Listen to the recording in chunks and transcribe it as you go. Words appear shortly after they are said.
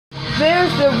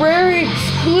There's the rare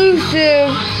exclusive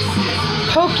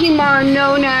Pokemon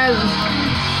known as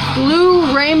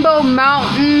Blue Rainbow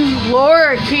Mountain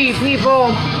Lorikeet, people.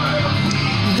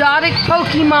 Exotic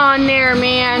Pokemon there,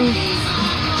 man.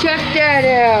 Check that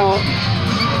out.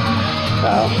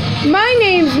 My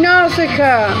name's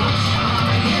Nausicaa.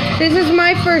 This is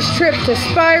my first trip to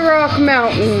Spy Rock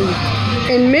Mountain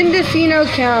in Mendocino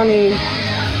County.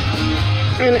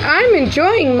 And I'm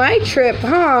enjoying my trip,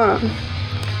 huh?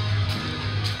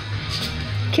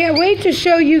 Can't wait to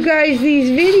show you guys these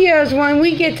videos when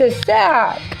we get to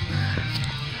Sac.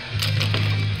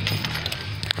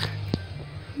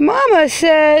 Mama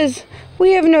says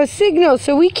we have no signal,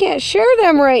 so we can't share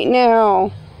them right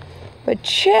now. But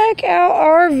check out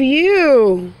our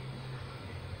view.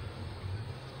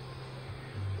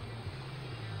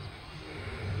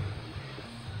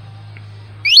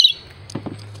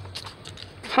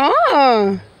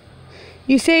 Huh?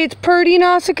 You say it's pretty,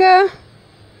 Nausicaa?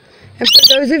 And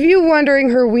for those of you wondering,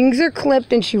 her wings are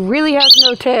clipped and she really has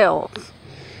no tails.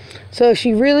 So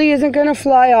she really isn't going to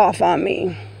fly off on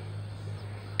me.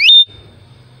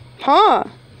 Huh?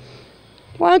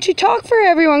 Why don't you talk for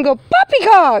everyone? Go,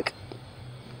 poppycock!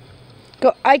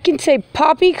 Go, I can say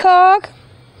poppycock.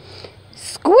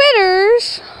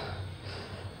 Squitters.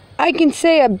 I can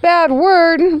say a bad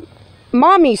word.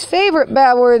 Mommy's favorite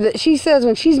bad word that she says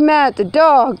when she's mad at the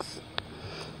dogs.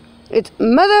 It's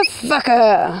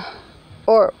motherfucker.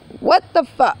 Or what the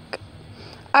fuck.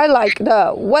 I like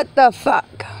the what the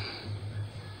fuck.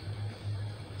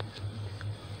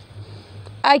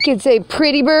 I could say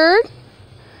pretty bird.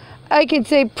 I could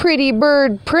say pretty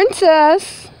bird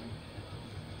princess.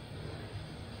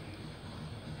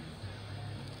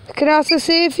 I can also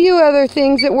say a few other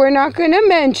things that we're not going to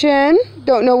mention.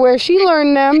 Don't know where she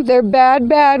learned them. They're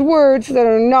bad words that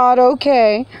are not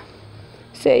okay.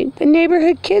 Say, the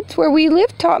neighborhood kids where we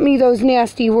live taught me those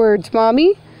nasty words,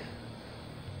 Mommy.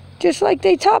 Just like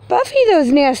they taught Buffy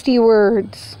those nasty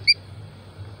words.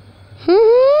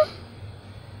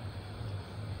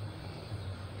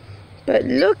 But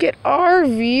look at our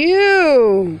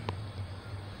view.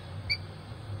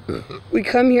 We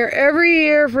come here every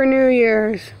year for New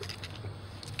Year's.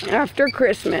 After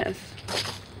Christmas.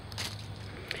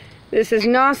 This is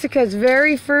Nausicaa's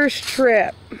very first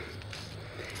trip.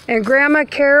 And Grandma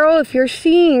Carol, if you're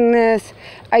seeing this,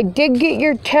 I did get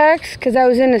your text because I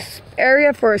was in this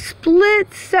area for a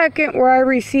split second where I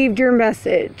received your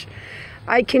message.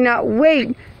 I cannot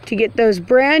wait to get those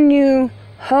brand new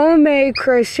homemade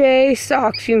crochet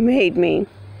socks you made me.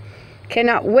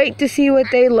 Cannot wait to see what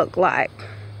they look like.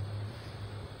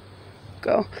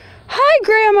 Go, hi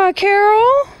Grandma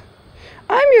Carol.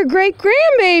 I'm your great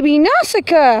grandbaby,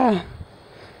 Nausicaa.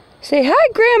 Say hi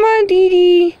Grandma and Dee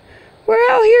Dee.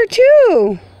 We're out here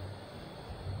too.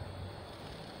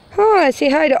 I say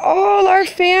hi to all our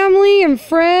family and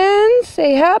friends.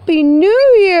 Say Happy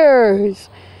New Year's.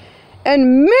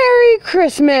 And Merry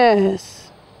Christmas.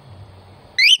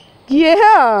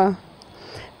 Yeah.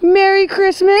 Merry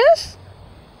Christmas.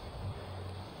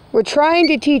 We're trying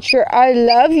to teach her I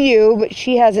love you, but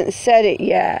she hasn't said it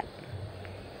yet.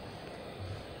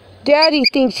 Daddy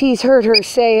thinks he's heard her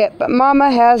say it, but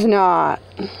Mama has not.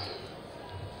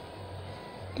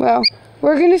 Well,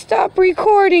 we're going to stop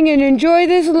recording and enjoy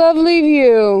this lovely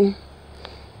view.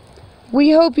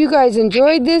 We hope you guys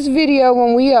enjoyed this video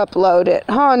when we upload it.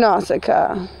 Huh,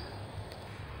 Nausicaa?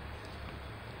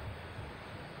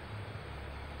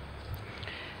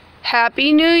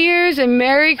 Happy New Year's and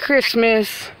Merry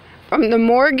Christmas from the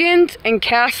Morgans and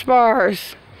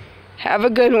Caspars. Have a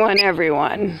good one,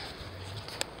 everyone.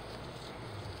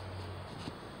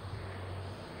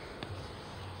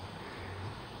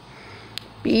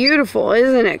 Beautiful,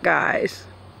 isn't it, guys?